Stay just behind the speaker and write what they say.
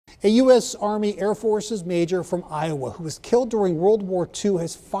A U.S. Army Air Forces major from Iowa who was killed during World War II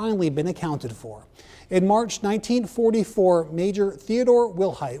has finally been accounted for. In March 1944, Major Theodore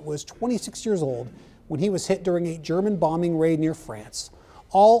Wilhite was 26 years old when he was hit during a German bombing raid near France.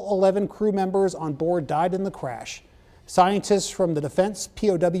 All 11 crew members on board died in the crash. Scientists from the Defense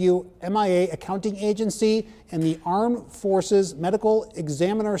POW MIA Accounting Agency and the Armed Forces Medical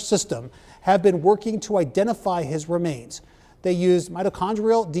Examiner System have been working to identify his remains. They used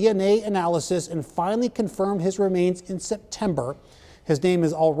mitochondrial DNA analysis and finally confirmed his remains in September. His name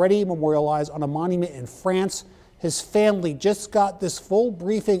is already memorialized on a monument in France. His family just got this full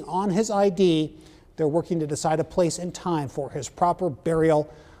briefing on his ID. They're working to decide a place and time for his proper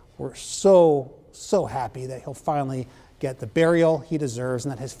burial. We're so happy that he'll finally get the burial he deserves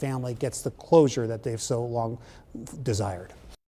and that his family gets the closure that they've so long desired.